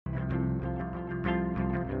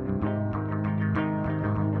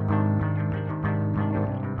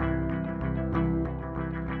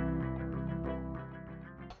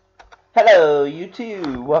Hello, you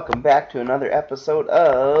two. Welcome back to another episode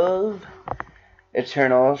of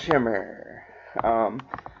Eternal Shimmer.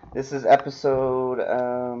 This is episode,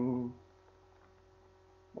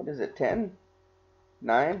 what is it, 10?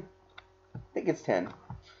 9? I think it's 10.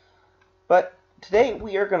 But today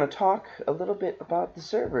we are going to talk a little bit about the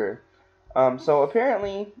server. So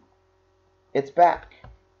apparently it's back.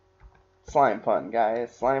 Slimefun,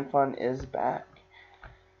 guys. Slimefun is back,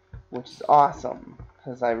 which is awesome,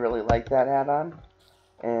 because I really like that add-on,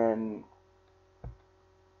 and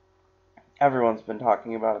everyone's been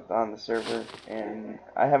talking about it on the server, and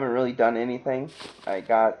I haven't really done anything. I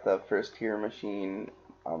got the first tier machine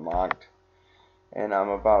unlocked, and I'm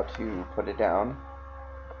about to put it down.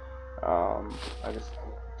 I just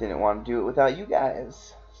didn't want to do it without you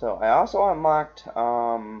guys. So I also unlocked,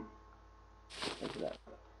 look at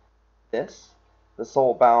that, the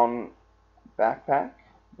Soulbound backpack,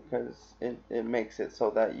 because it makes it so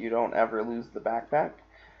that you don't ever lose the backpack.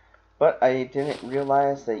 But I didn't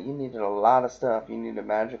realize that you needed a lot of stuff. You need a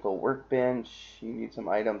magical workbench, you need some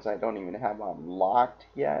items I don't even have unlocked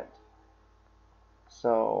yet.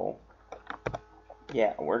 So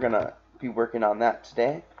yeah, we're gonna be working on that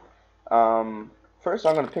today. First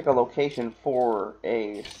I'm gonna pick a location for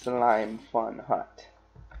a Slimefun hut,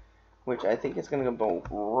 which I think is gonna go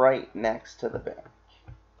right next to the bank,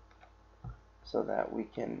 so that we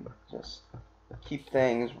can just keep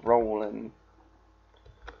things rolling.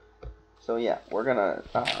 So yeah, we're gonna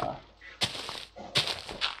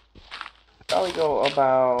probably go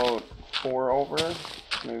about 4 over,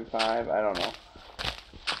 maybe 5, I don't know.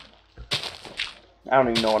 I don't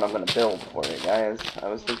even know what I'm gonna build for it, guys. I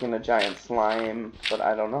was thinking a giant slime, but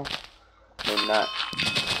I don't know. Maybe not.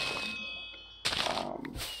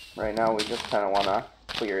 Right now we just kinda wanna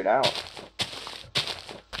clear it out.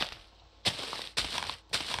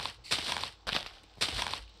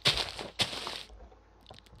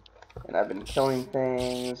 And I've been killing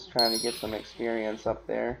things, trying to get some experience up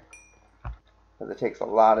there, because it takes a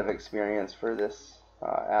lot of experience for this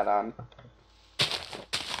add-on.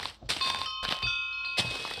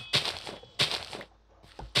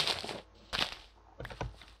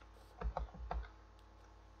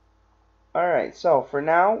 Alright, so for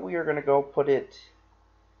now we are going to go put it...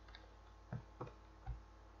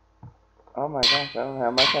 Oh my gosh, I don't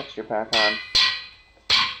have my texture pack on.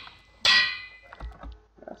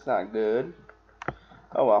 That's not good.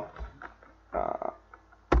 Oh well.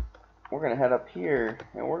 We're going to head up here,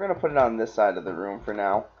 and we're going to put it on this side of the room for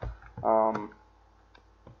now.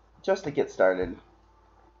 Just to get started.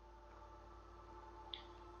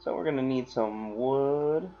 So we're going to need some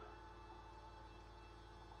wood.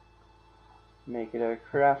 Make it a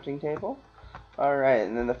crafting table. Alright,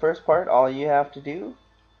 and then the first part, all you have to do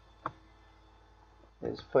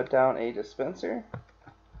is put down a dispenser,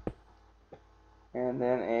 and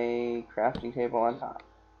then a crafting table on top.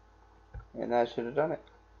 And that should have done it.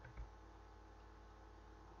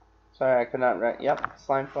 Sorry, I could not write. Yep,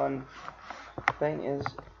 Slimefun thing is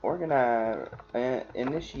organized,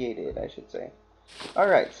 initiated, I should say.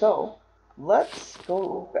 Alright, so let's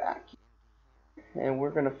go back, and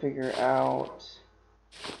we're going to figure out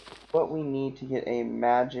what we need to get a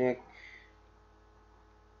magic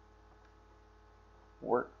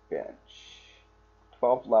workbench.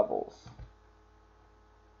 12 levels.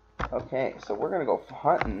 Okay, so we're going to go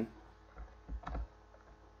hunting.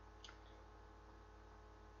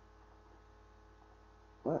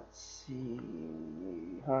 Let's see.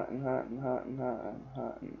 Hunting.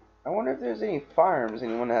 I wonder if there's any farms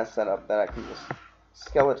anyone has set up that I can just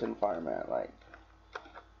skeleton farm at, like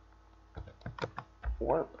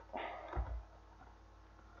warp.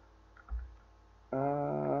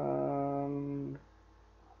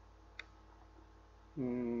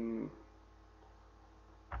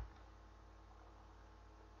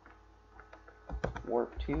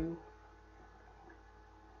 Warp 2.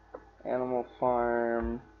 Animal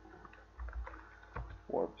farm.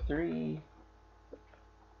 Warp 3.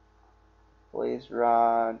 Blaze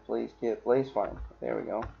rod, blaze kit, blaze farm. There we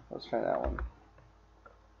go. Let's try that one.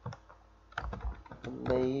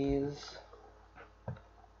 Blaze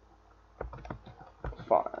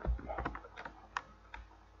farm.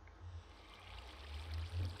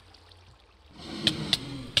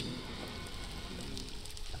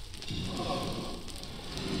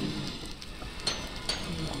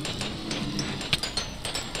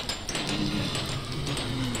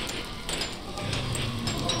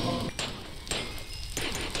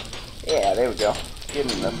 Yeah, there we go.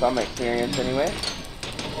 Getting some experience anyway.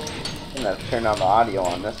 I'm gonna turn on the audio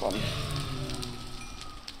on this one.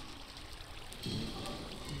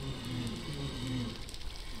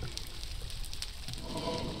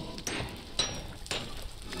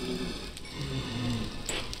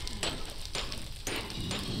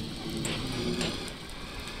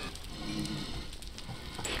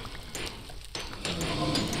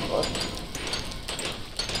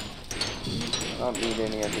 don't need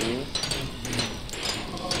any of these.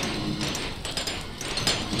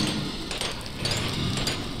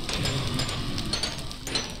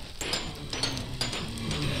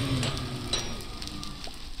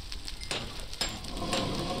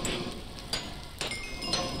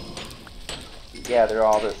 Gather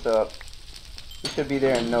all this up. We should be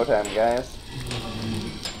there in no time, guys.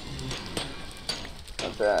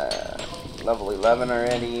 That's level 11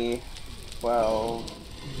 already. 12.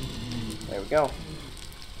 There we go.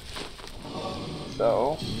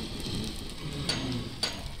 So,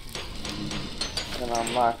 I'm gonna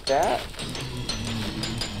unlock that.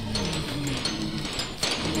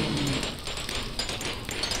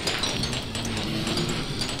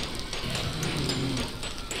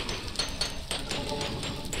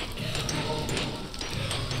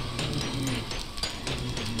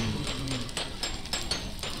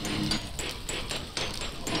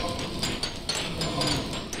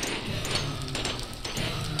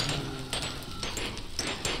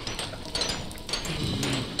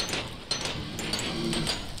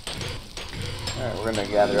 Alright, we're gonna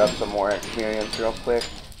gather up some more experience real quick.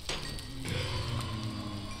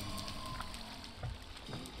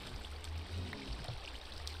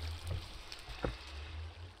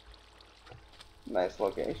 Nice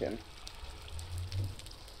location.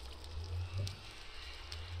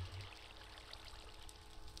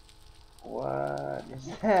 What is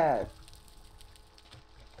that?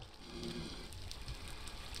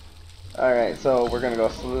 Alright, so we're gonna go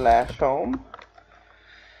slash home.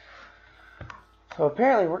 So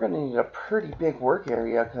apparently we're going to need a pretty big work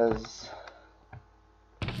area, because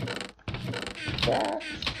that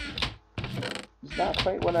is not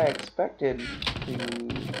quite what I expected to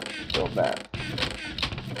build that.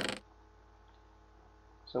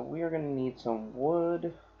 So we are going to need some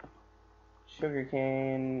wood,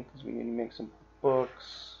 sugarcane, because we need to make some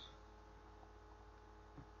books.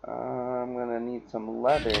 I'm going to need some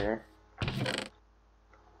leather.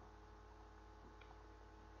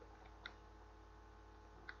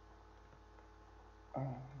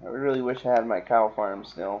 I really wish I had my cow farm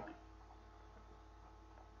still.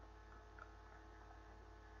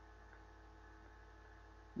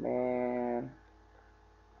 Man.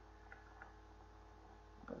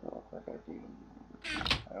 Doesn't look like I do.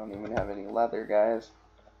 I don't even have any leather, guys.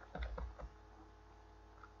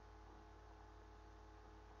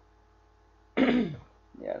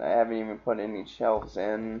 Yeah, and I haven't even put any shelves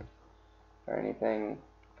in or anything.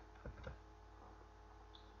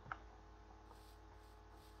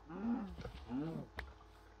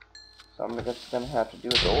 So I'm just gonna have to do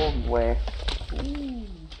it the old way.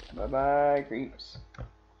 Bye bye, creeps.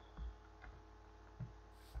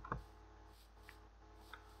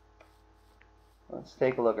 Let's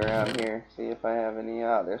take a look around here, see if I have any.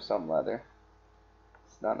 There's some leather.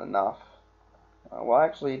 It's not enough. Well,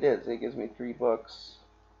 actually, it is. It gives me 3 books,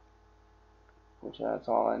 which that's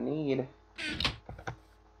all I need.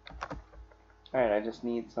 Alright, I just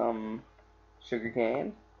need some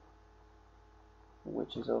sugarcane,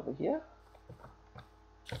 which is over here.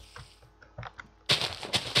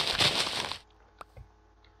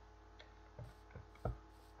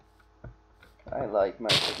 I like my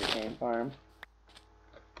sugarcane farm.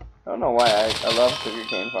 I don't know why I love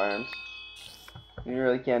sugarcane farms. You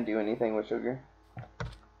really can't do anything with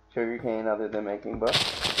sugarcane other than making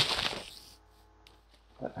books.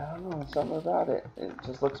 But I don't know, something about it. It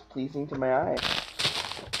just looks pleasing to my eye.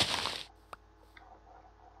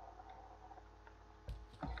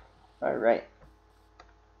 Alright.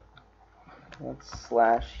 Let's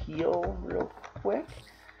slash heal real quick.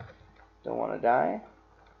 Don't want to die.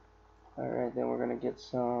 Alright, then we're going to get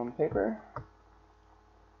some paper.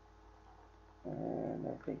 And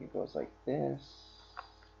I think it goes like this.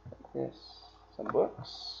 Like this. Some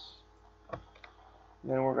books.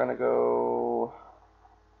 And then we're going to go...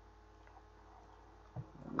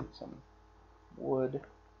 I need some wood.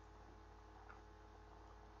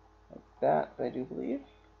 Like that, I do believe.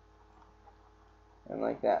 And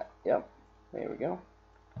like that. Yep. There we go.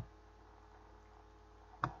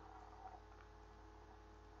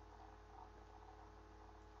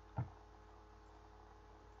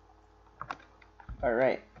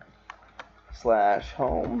 Alright. Slash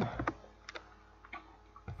home.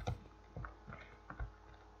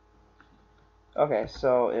 Okay,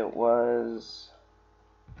 so it was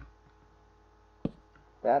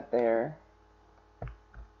that there,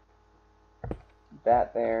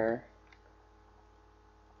 that there,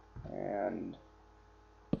 and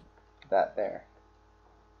that there.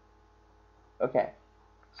 Okay,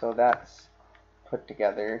 so that's put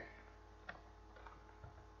together.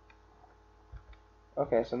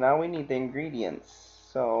 Okay, so now we need the ingredients.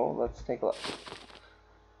 So let's take a look.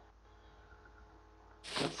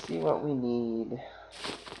 Let's see what we need.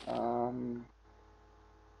 Well,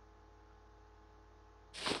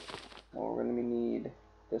 we're gonna need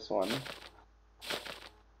this one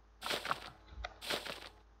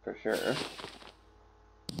for sure.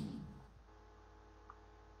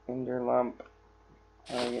 Ender lump.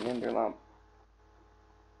 How do I get ender lump?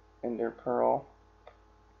 Ender pearl.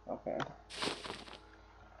 Okay.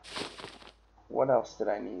 What else did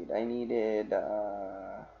I need? I needed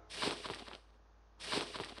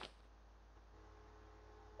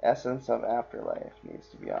Essence of Afterlife needs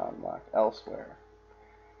to be unlocked elsewhere.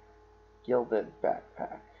 Gilded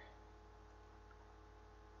backpack.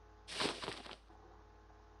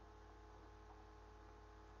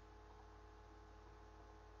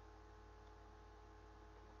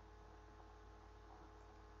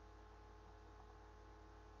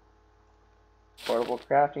 Portable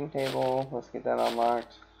crafting table. Let's get that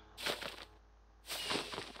unlocked.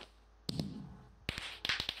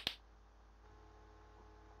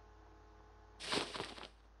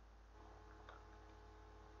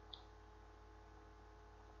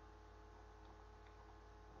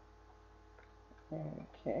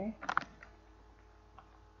 Okay.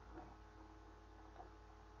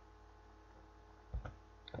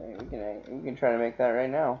 Okay, we can try to make that right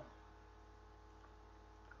now.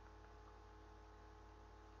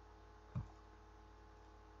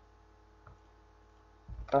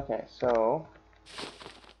 Okay, so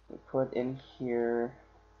we put in here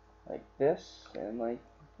like this and like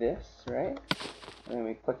this, right? And then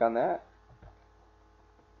we click on that.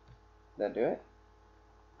 Did that do it?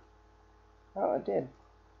 Oh, it did.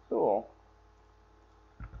 Cool.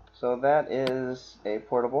 So that is a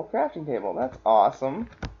portable crafting table. That's awesome.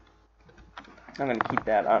 I'm going to keep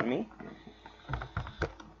that on me.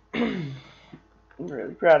 I'm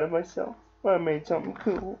really proud of myself. I made something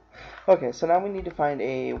cool. Okay, so now we need to find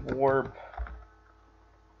a warp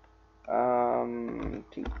 2,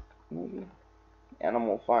 maybe?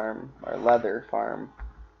 Animal farm, or leather farm.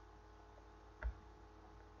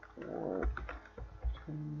 Warp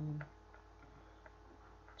 2.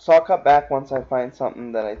 So I'll cut back once I find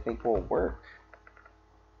something that I think will work.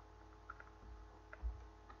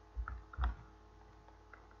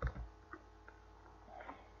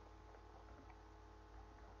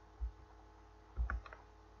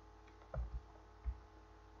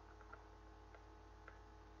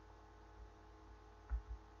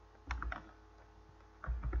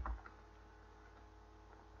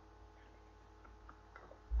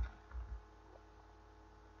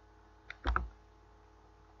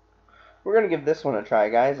 We're going to give this one a try,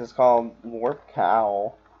 guys. It's called Warp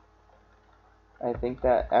Cow. I think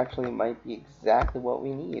that actually might be exactly what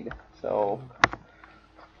we need. So,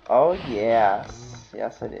 oh yes.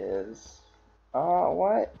 Yes it is. Oh,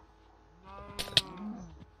 what?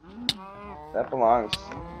 That belongs.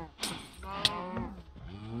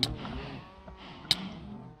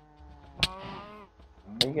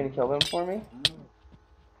 Are you going to kill them for me?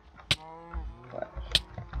 What?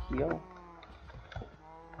 Heal?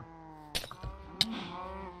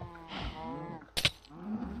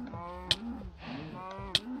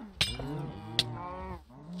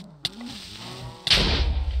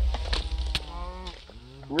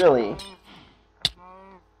 Really?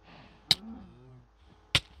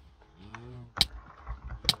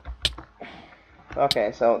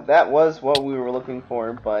 Okay, so that was what we were looking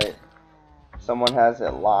for, but someone has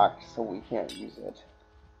it locked, so we can't use it.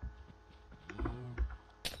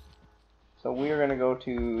 So we are going to go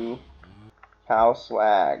to Cow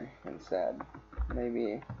Swag instead.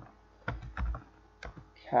 Maybe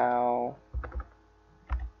Cow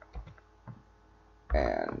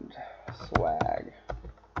and Swag.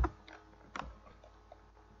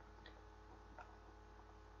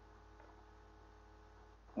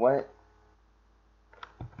 What?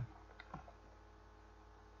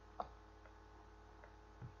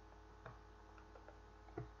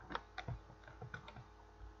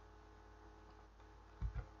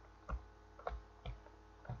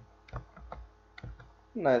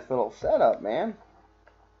 Nice little setup, man.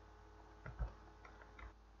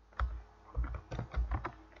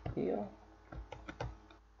 Heal.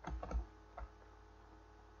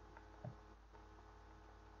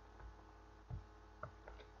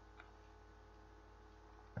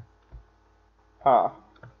 Huh.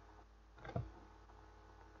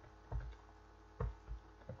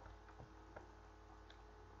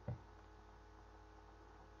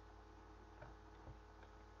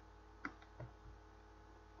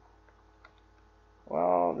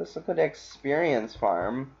 Well, this is a good experience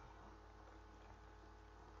farm.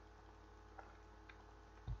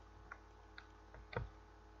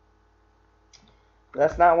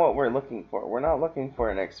 That's not what we're looking for. We're not looking for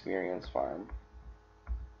an experience farm.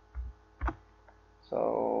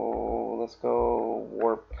 So let's go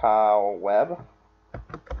warp cow web.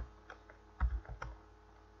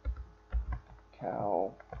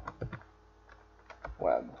 Cow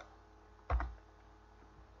web.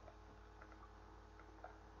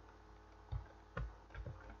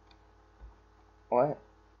 What?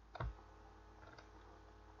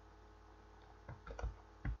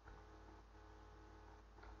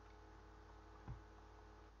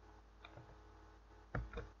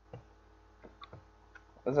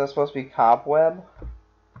 Is that supposed to be cobweb?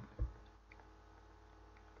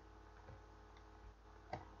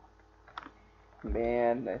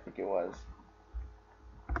 Man, I think it was.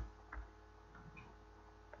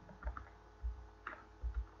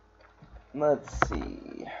 Let's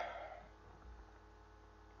see.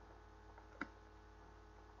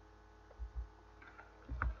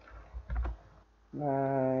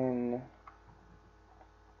 Nine.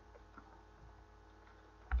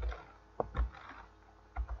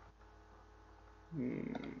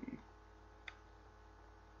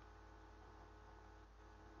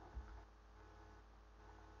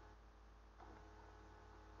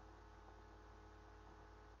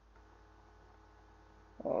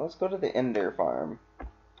 Well, let's go to the Ender farm.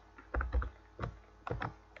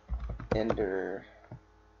 Ender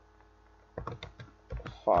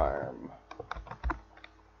farm.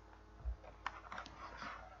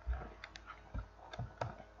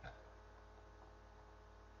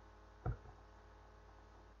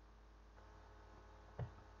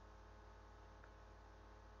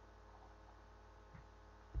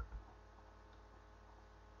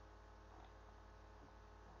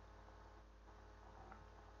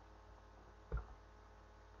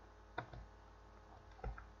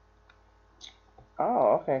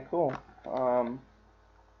 Oh, okay, cool.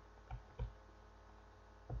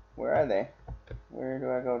 Where are they? Where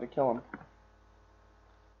do I go to kill them?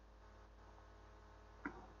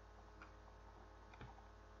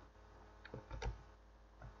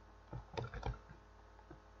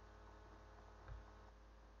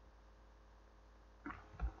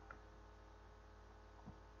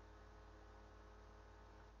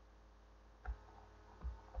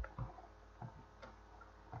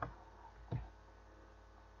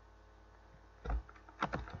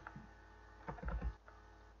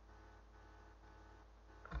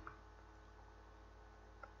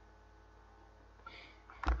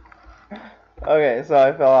 Okay, so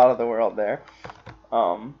I fell out of the world there.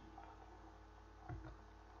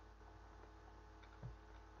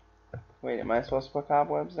 Wait, am I supposed to put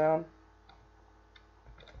cobwebs down?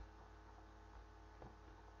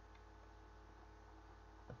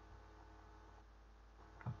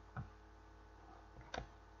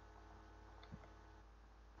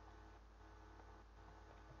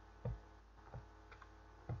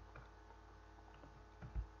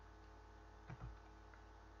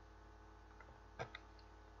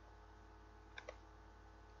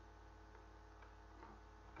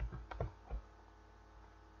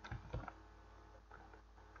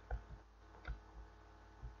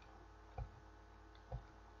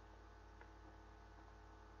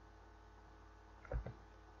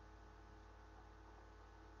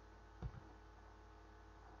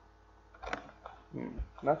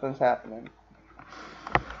 Nothing's happening.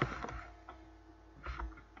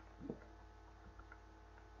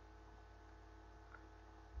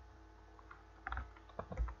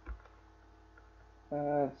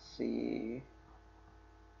 Let's see.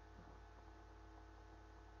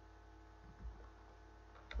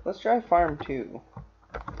 Let's try farm 2.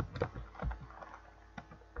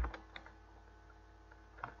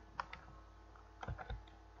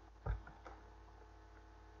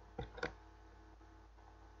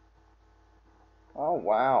 Oh,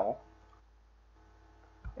 wow.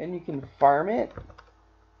 And you can farm it?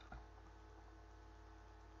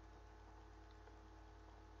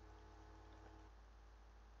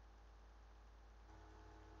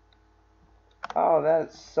 Oh,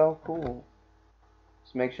 that's so cool.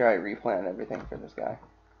 Just make sure I replant everything for this guy.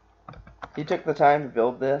 He took the time to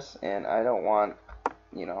build this, and I don't want,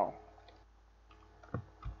 you know,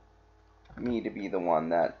 me to be the one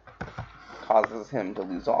that causes him to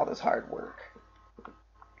lose all this hard work.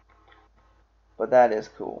 But that is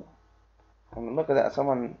cool. I mean, look at that.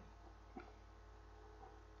 Someone...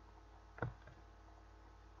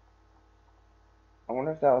 I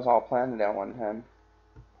wonder if that was all planted at one time.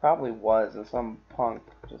 Probably was, and some punk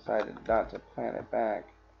decided not to plant it back.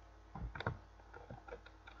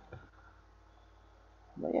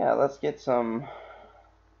 But yeah, let's get some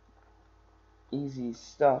easy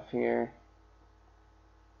stuff here.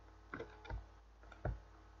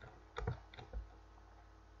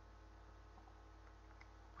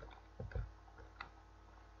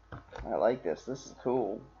 like this. This is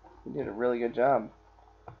cool. He did a really good job.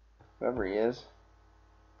 Whoever he is.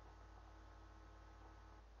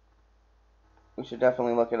 We should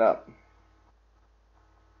definitely look it up.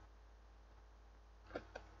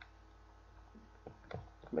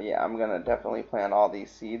 But yeah, I'm gonna definitely plant all these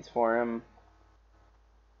seeds for him.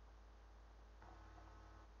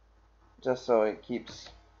 Just so it keeps,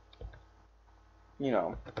 you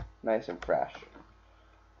know, nice and fresh.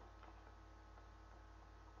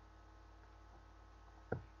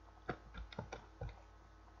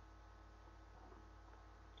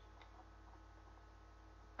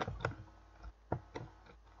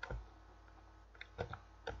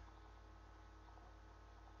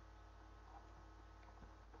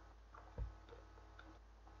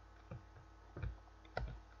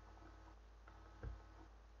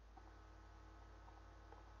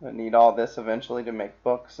 I need all this eventually to make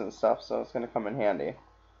books and stuff, so it's gonna come in handy.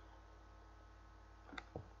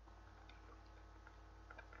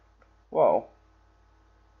 Whoa.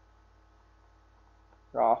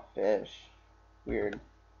 Raw fish. Weird.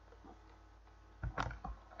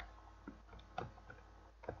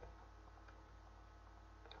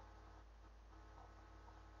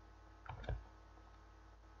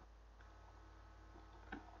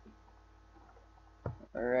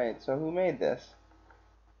 Alright, so who made this?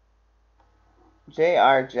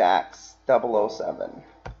 J.R. Jax 007.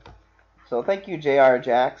 So thank you, J.R.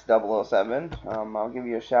 Jax 007. I'll give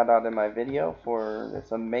you a shout out in my video for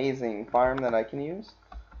this amazing farm that I can use.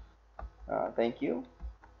 Thank you.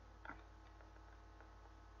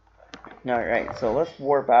 Alright, so let's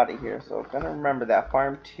warp out of here. So gonna remember that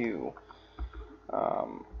farm 2.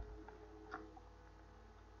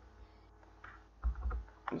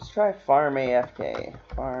 Let's try farm AFK.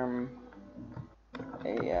 Farm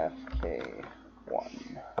AFK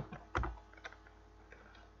 1.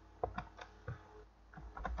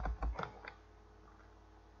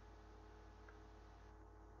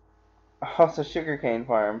 Oh, it's a sugarcane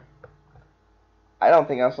farm. I don't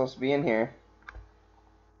think I'm supposed to be in here.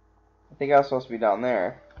 I think I was supposed to be down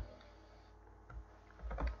there.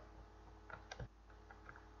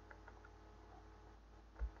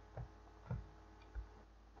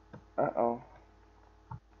 Uh-oh.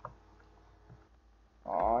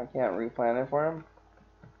 Oh, I can't replant it for him.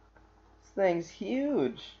 This thing's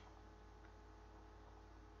huge.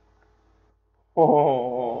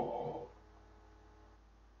 Oh,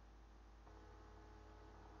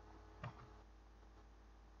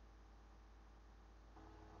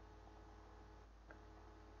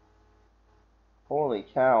 holy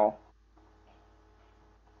cow.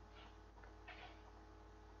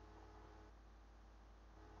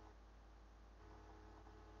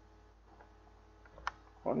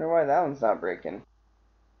 Wonder why that one's not breaking.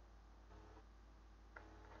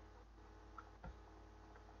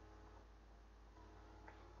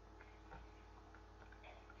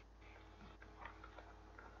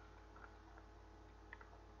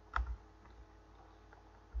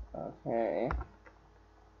 Okay.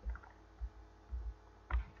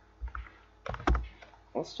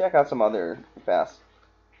 Let's check out some other fast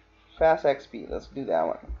XP. Let's do that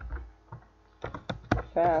one.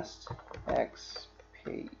 Fast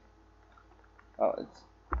XP. Oh, it's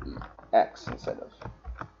X instead of.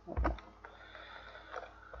 Okay.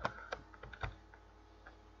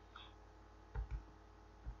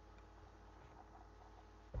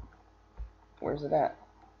 Where's it at?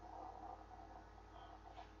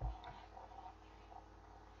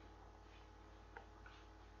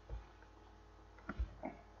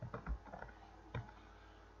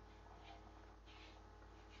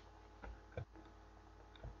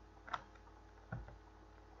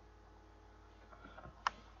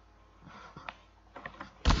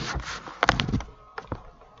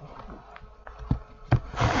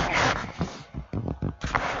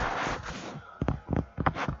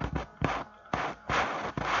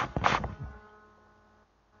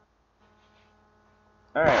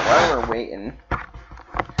 Alright, while we're waiting,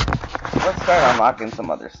 let's start unlocking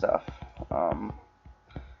some other stuff.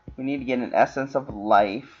 We need to get an Essence of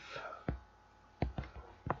Life.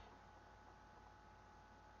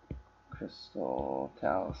 Crystal,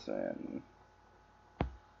 Talisman.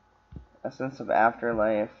 Essence of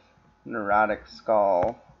Afterlife. Neurotic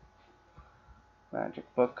Skull. Magic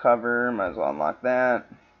book cover. Might as well unlock that.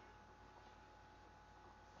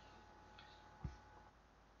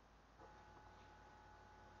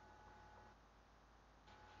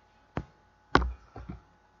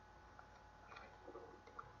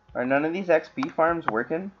 Are none of these XP farms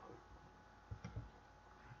working?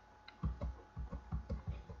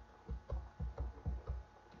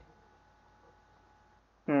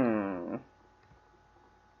 Hmm.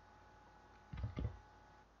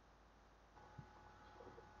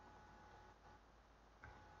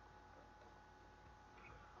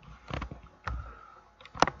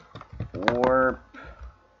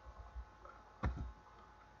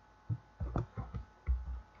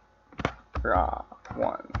 Draw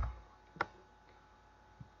 1.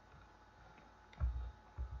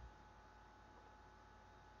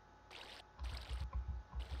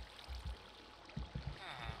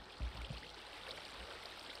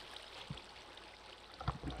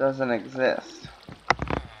 It doesn't exist.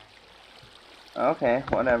 Okay,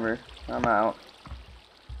 whatever. I'm out.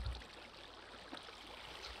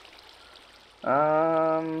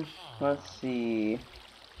 Let's see.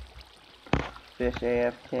 Fish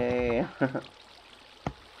AFK.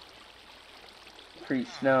 Free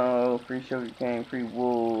snow, free sugarcane, free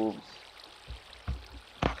wolves.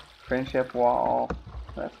 Friendship wall.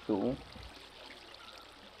 That's cool.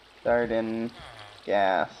 Garden.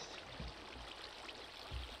 Gassed.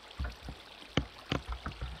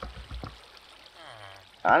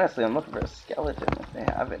 Honestly, I'm looking for a skeleton if they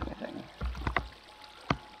have anything.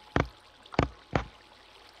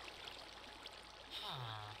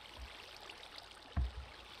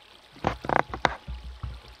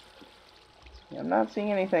 I'm not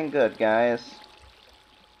seeing anything good, guys.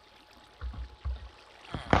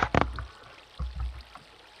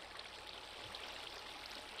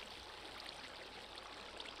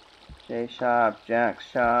 J shop, Jack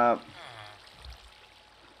shop.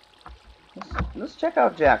 Let's check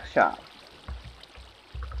out Jack's shop.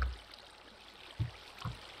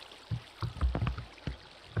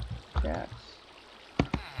 Jack's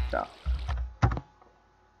shop.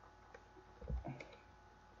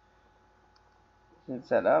 Is it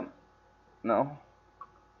set up? No.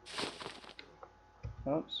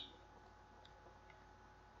 Oops.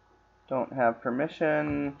 Don't have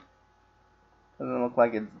permission. Doesn't look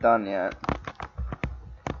like it's done yet.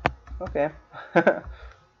 Okay.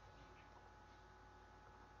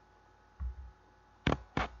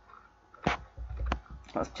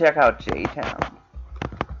 Let's check out J-Town.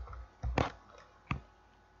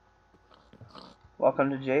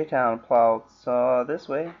 Welcome to J-Town, plow. So this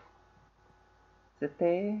way.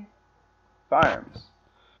 Zippe Farms.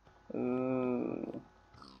 Ooh.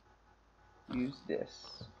 Use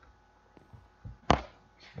this.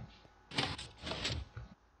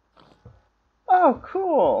 Oh,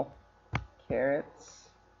 cool. Carrots.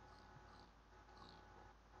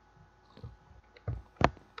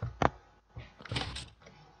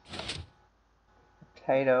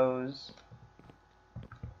 Potatoes.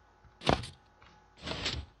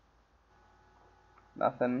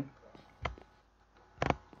 Nothing.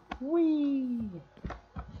 Whee!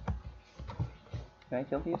 Can I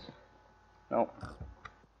kill these? Nope.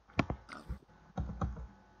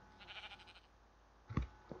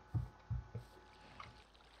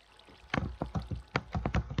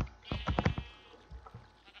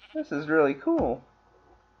 This is really cool.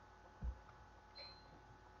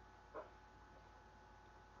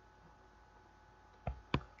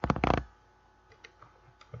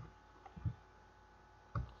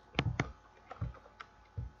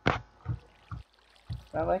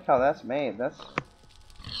 I like how that's made. That's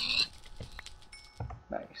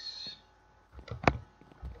nice.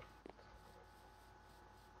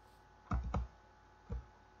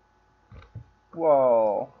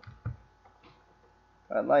 Whoa.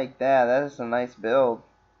 I like that. That is a nice build.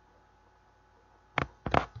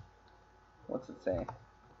 What's it say?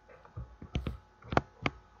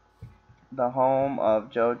 The home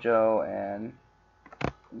of JoJo and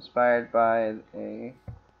inspired by a...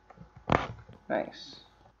 Nice.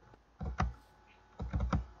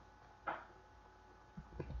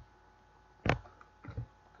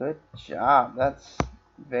 Good job. That's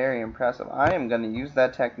very impressive. I am going to use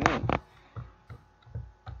that technique.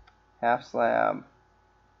 Half slab.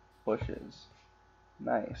 Bushes.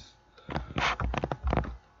 Nice.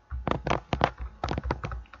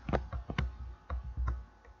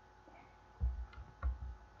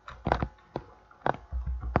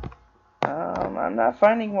 I'm not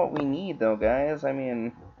finding what we need though, guys. I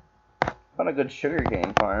mean, found a good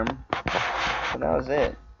sugarcane farm, but that was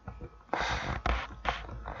it.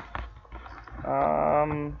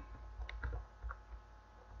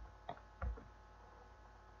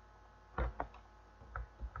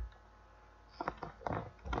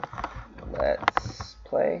 Let's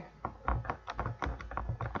play.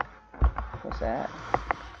 What's that?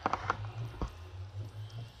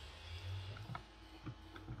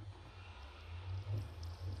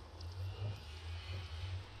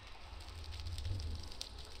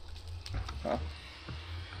 Huh.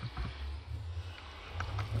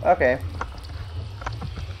 Okay.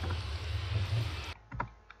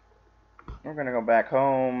 We're gonna go back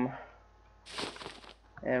home.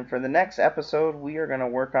 And for the next episode, we are gonna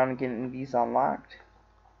work on getting these unlocked.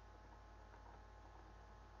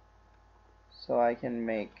 So I can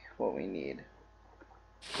make what we need.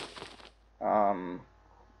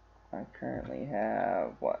 I currently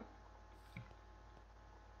have what?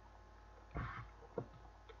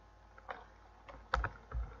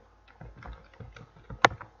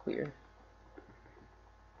 Clear.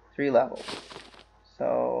 3 levels.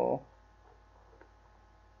 So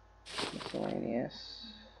miscellaneous.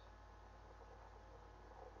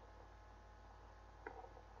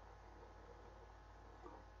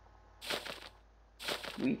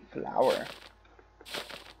 Wheat flour.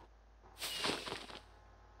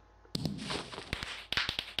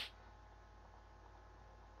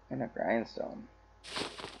 And a grindstone.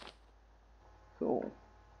 Cool.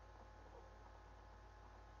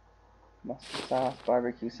 Mustard sauce,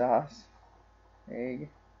 barbecue sauce, egg,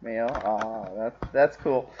 mayo. Oh, that's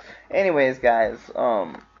cool. Anyways, guys,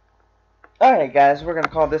 alright guys, we're gonna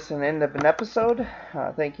call this an end of an episode.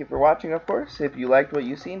 Thank you for watching, of course. If you liked what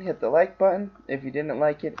you've seen, hit the like button. If you didn't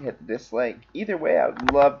like it, hit the dislike. Either way, I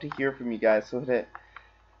would love to hear from you guys, so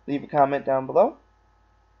leave a comment down below.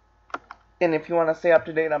 And if you want to stay up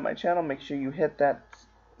to date on my channel, make sure you hit that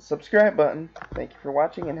subscribe button. Thank you for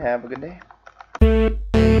watching and have a good day.